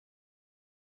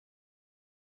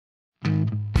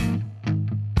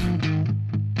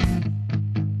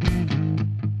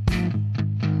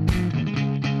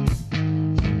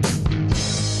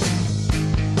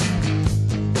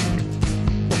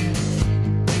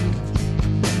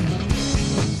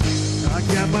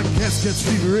My Cascades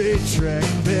Fever 8-track,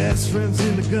 best friends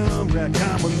in the gum rack.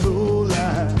 I'm a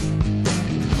lowlife.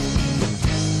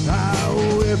 I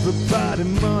owe everybody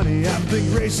money. I think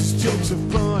racist jokes are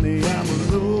funny. I'm a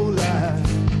lowlife.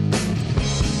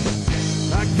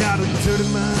 I got a dirty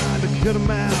mind, a good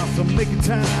mouth. I'm making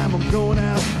time, I'm going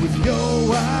out with your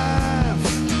wife.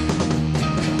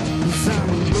 'Cause I'm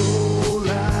a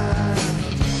lowlife.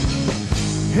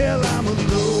 Hell, I'm a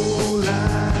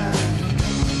lowlife.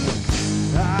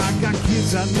 I got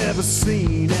kids I've never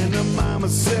seen, and a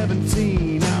mama's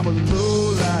 17. I'm a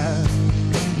lowlife.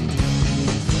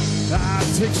 I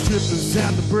take strippers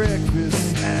out to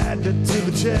breakfast, add that to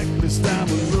the checklist. I'm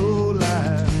a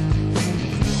lowlife.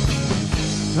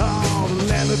 All the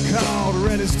landlord called,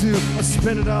 rent is due. I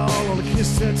spend it all on a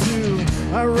kiss tattoo.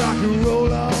 I rock and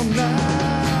roll all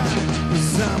night,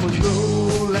 'cause I'm a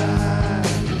lowlife.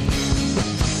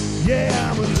 Yeah,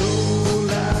 I'm a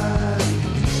lowlife.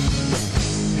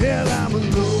 Hell, I'm a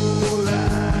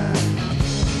lowlife.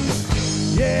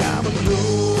 Yeah, I'm a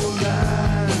lowlife.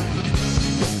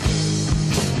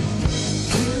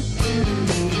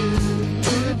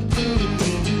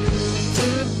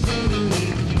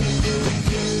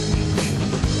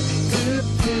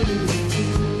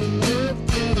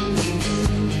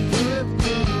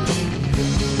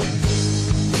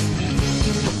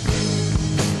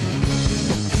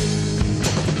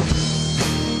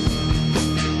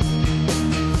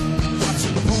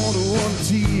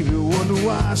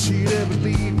 Why she'd ever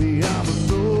leave me, I'm a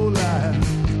lowlife.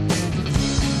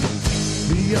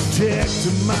 The object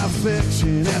of my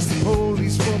affection, ask the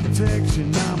police for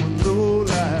protection. I'm a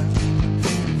lowlife.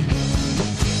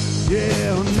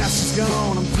 Yeah, well, now she's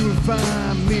gone, I'm doing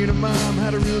fine. Me and her mom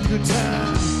had a real good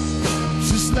time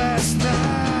just last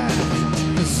night.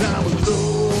 'Cause I'm a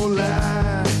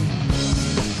lowlife.